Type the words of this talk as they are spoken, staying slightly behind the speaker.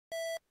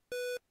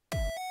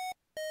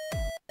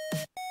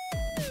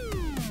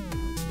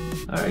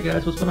Alright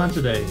guys, what's going on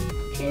today?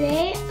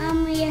 Today,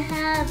 we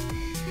have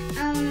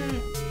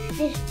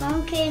this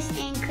phone case,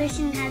 and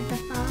Christian has the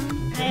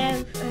phone. I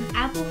have an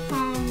Apple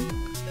phone,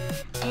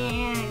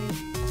 and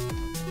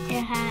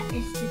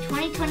it's the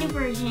 2020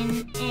 version,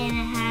 and it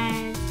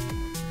has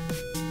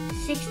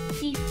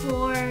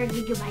 64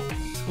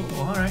 gigabytes. Cool,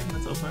 alright,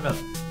 let's open it up.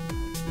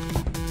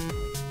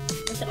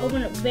 Let's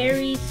open it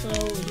very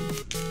slowly.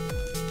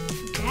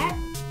 Like that.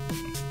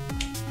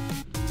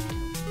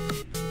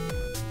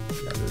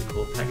 It's got really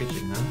cool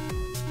packaging, huh?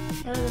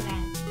 Look at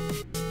that.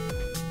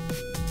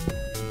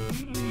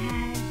 And it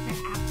has the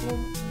Apple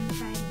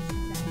inside.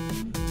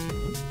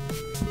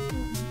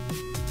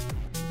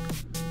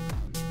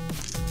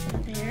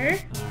 There.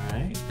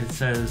 Alright, it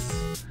says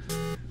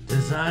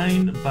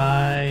designed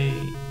by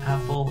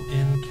Apple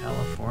in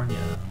California.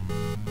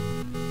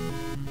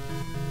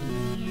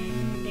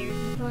 And there's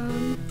the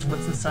phone.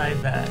 What's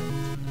inside that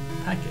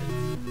packet?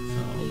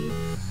 So,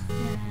 It's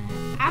the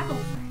Apple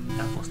phone.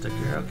 Apple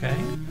sticker, okay.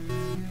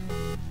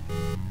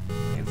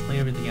 Let's lay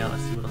everything out,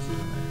 let's see what else is in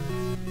there.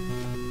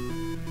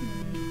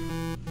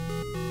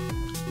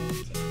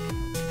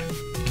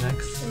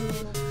 Next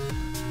is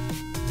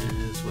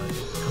what, a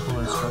couple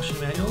of instruction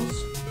manuals.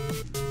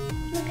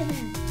 Look at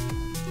that.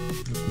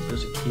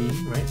 There's a key,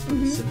 right, for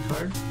the SIM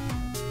card.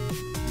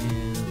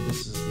 And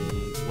this is the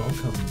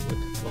welcome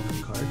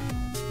card.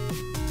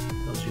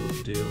 Tells you what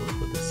to do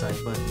with the side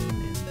button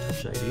and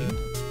Touch ID.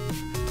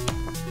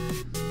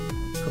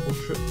 A couple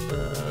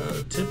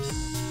tips.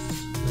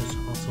 There's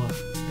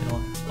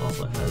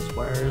also has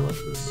wireless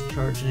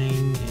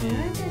charging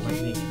and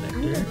lightning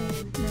connector.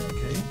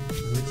 Okay.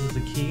 And this is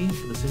the key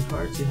for the SIM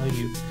card. See how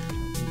you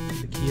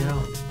take the key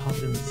out, pop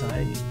it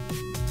inside, and it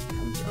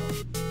comes out.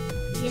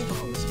 Yes.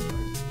 Install the SIM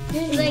card.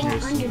 There's like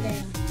under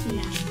there.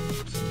 Yeah.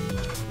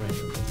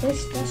 This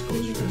stuff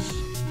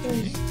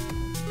Okay.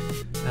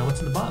 Now what's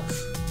in the box?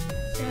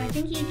 So I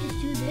think you just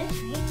do this,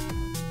 right?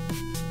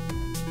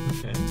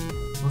 Okay.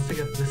 Let's take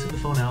the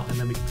phone out and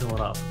then we can fill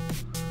it up.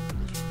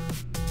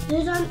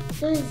 There's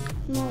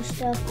more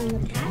stuff on the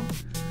back.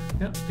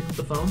 Yep, pick up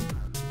the phone.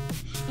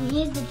 And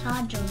here's the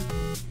charger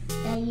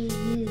that you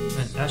use.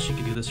 And Ashley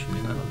can do this for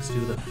me. Now let's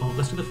do the phone.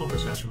 Let's do the phone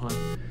first, Ashley. Hold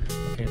on.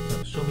 Okay,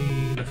 so show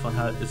me the phone.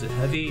 How is it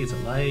heavy? Is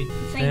it light?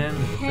 It's Thin?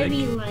 like Is it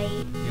heavy thick?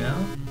 light. Yeah.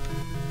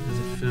 Does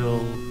it feel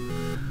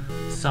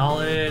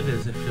solid?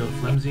 Does it feel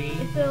flimsy?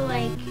 It feels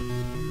like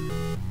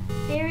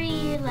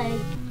very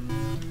like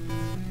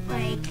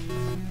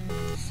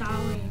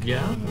solid.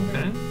 Yeah.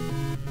 Okay.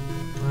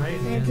 All right.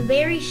 And it's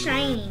very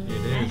shiny. It is.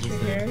 That's for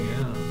Isn't it? sure.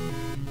 Yeah.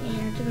 And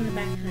it's on the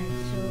back side.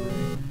 So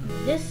on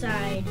this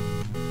side,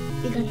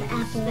 we got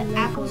the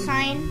Apple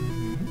sign.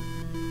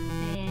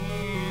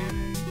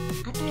 And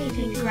I thought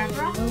you could grab it.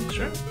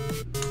 Sure.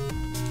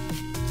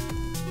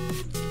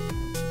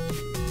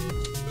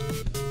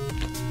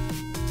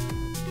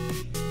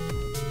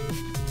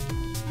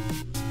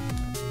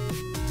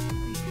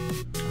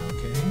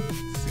 Okay.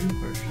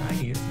 Super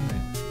shiny, isn't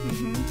it?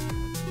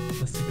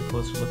 Let's take a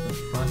closer look at the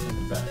front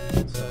and the back.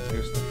 So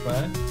here's the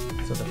front.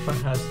 So the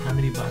front has how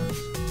many buttons?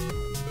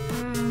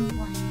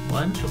 One.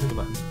 One? Show me the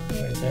button.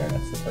 Right there,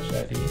 that's the Touch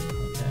ID.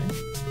 Okay.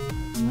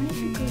 I wonder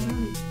if it goes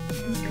on.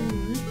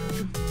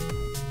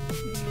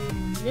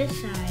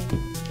 This side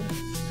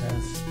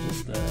Has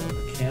just the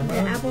camera. the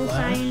Apple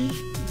flash. sign. The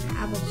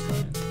Apple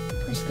sign.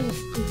 Push this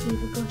to see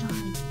if it goes on.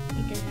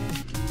 It doesn't.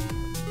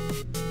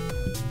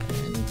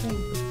 Okay.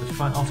 The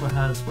front also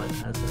has what?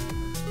 Has a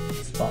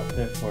spot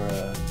there for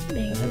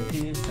the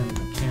headpiece and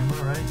the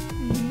camera, right?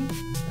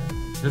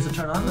 Okay. Does it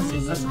turn on? Let's see.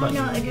 That's the button.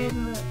 No, it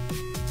doesn't.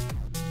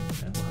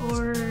 Okay,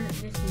 Or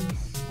this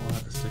piece. we'll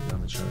have to stick it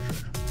on the charger.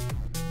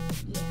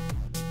 Yeah.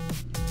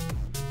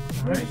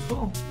 Alright,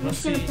 cool. I'm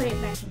Let's just gonna see. put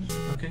it back in here.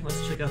 Okay,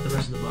 let's check out the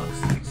rest of the box.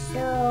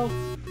 So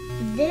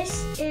this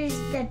is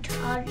the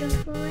charger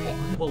for it.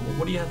 Well,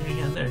 what do you have in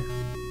your hand there?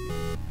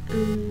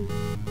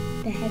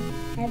 The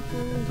headphones.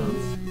 Headphones?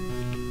 This.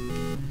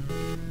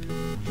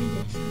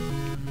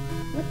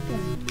 What the?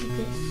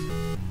 This.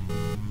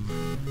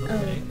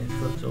 Okay, it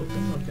flips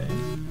open, okay.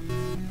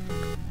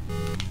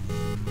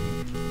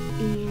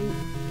 And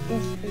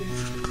this is.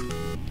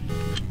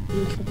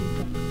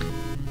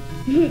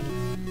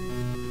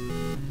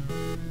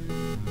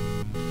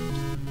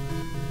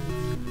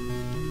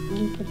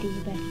 You put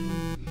these back in.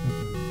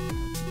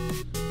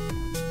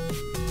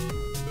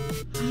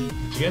 Did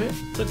you get it?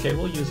 It's okay,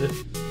 we'll use it.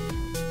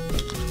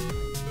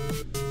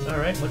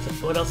 Alright,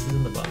 what else is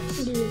in the box?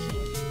 Do this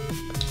here.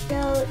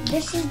 So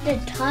this is the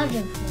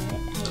charger for it,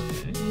 I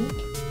Okay.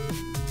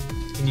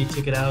 think. Can you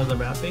take it out of the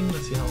wrapping?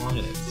 Let's see how long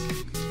it is.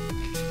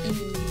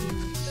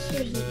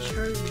 Here's the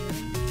charger.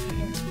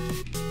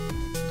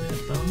 The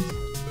headphones.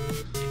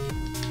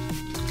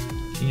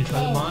 Can you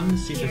try them on and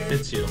see if it Here.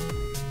 fits you?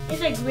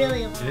 It's like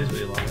really long. It is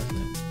really long, isn't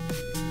it?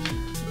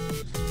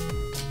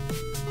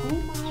 Oh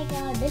my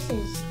god, this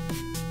is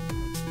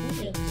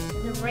the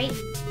right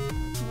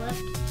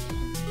left.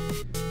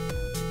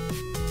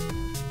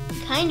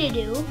 Kinda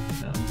do.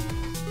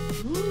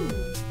 Yeah. Ooh.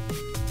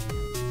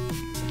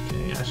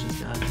 Okay, Ashley's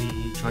got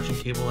the charging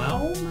cable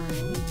out. Oh my.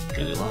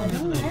 Pretty long,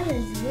 isn't it? That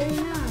is really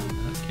long.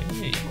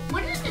 Okay.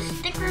 What are the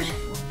stickers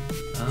for?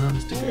 The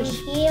stickers.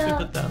 And here. You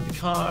put that on the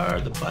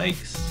car, the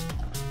bikes.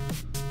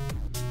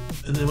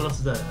 And then what else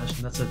is that,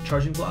 Ashton? That's a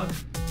charging block?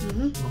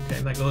 Okay,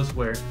 and that goes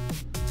where?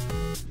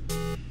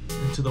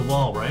 Into the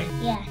wall, right?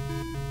 Yeah.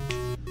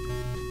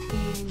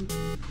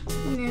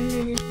 And then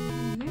there's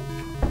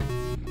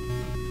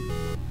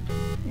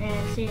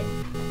that's it.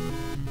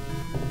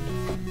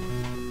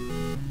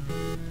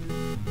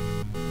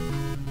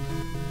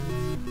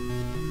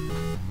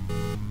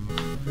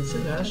 That's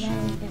it, Ash.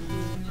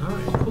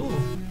 Alright, cool.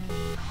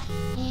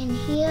 And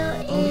here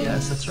is... Oh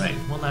yes, that's right.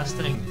 One last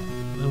thing.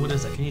 What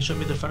is that? Can you show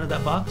me the front of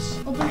that box?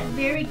 Open it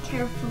very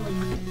carefully.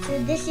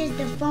 So this is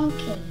the phone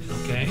case.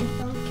 Okay. The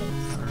phone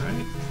case.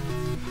 Alright.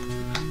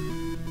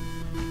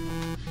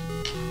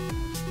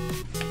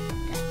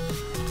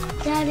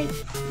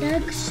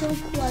 That looks so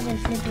cool as they're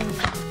flipping it.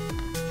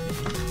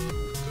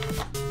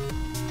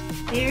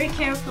 Very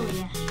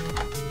carefully, Ash.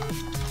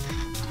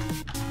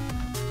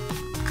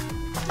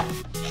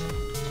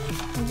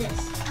 And this.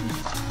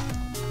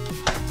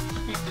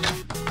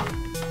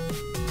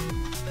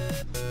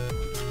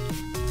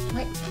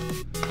 What?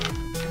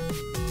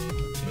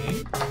 Okay.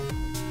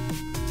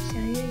 So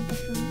here's the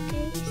phone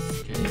case.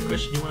 Okay.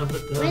 Christian, you want to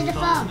put the Where's the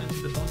phone phone?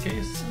 into the phone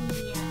case?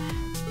 Yeah.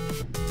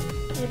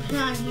 They put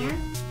it on here.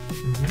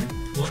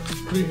 Well,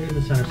 put it here in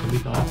the center so we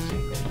can all see.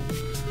 Okay.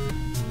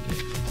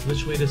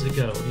 Which way does it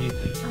go? What do you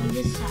think? On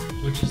this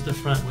side. Which is the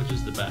front? Which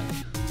is the back?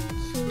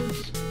 So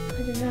just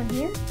put it on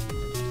here.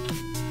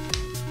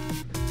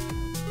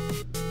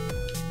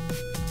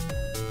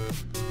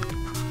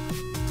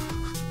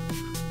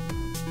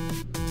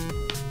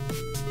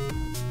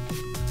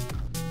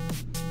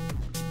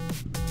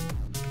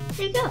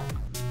 There you go.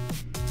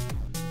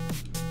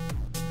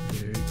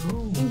 Very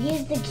cool. And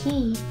here's the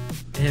key.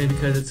 And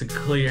because it's a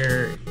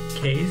clear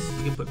case,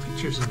 you can put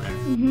pictures in there.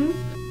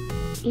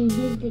 And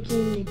here's the key.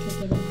 I'm gonna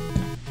take it out.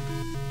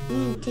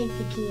 I'm gonna take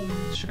the key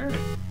out. Sure.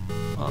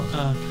 Well,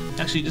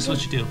 actually, this is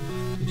what you do.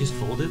 You just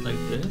fold it like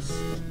this.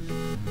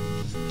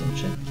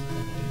 Pinch it.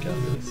 There you go.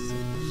 Release it.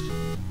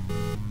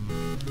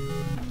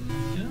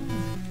 There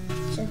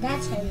you So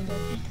that's how you do it.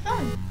 It's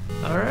fun.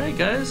 go. All right,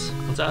 guys.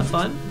 Was that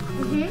fun?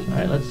 All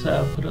right, let's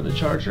put on the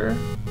charger.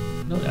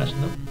 No, Ash,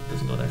 nope,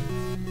 doesn't go there.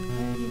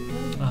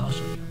 I'll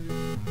show you.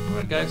 All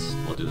right, guys.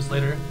 We'll do this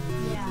later.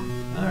 Yeah.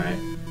 All right.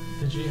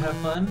 Did you have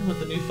fun with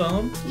the new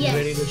phone? Yes. You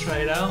ready to try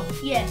it out?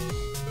 Yes.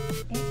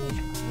 This is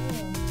cool.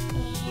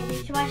 And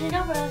thanks for watching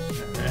Jumpers. All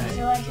right. Thanks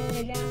for watching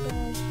the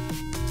Jumpers.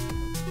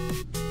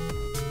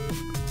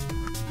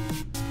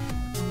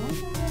 I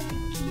wonder where the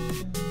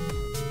key goes.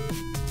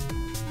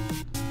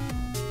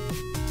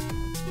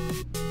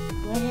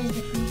 Where does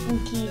the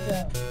freaking key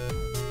go?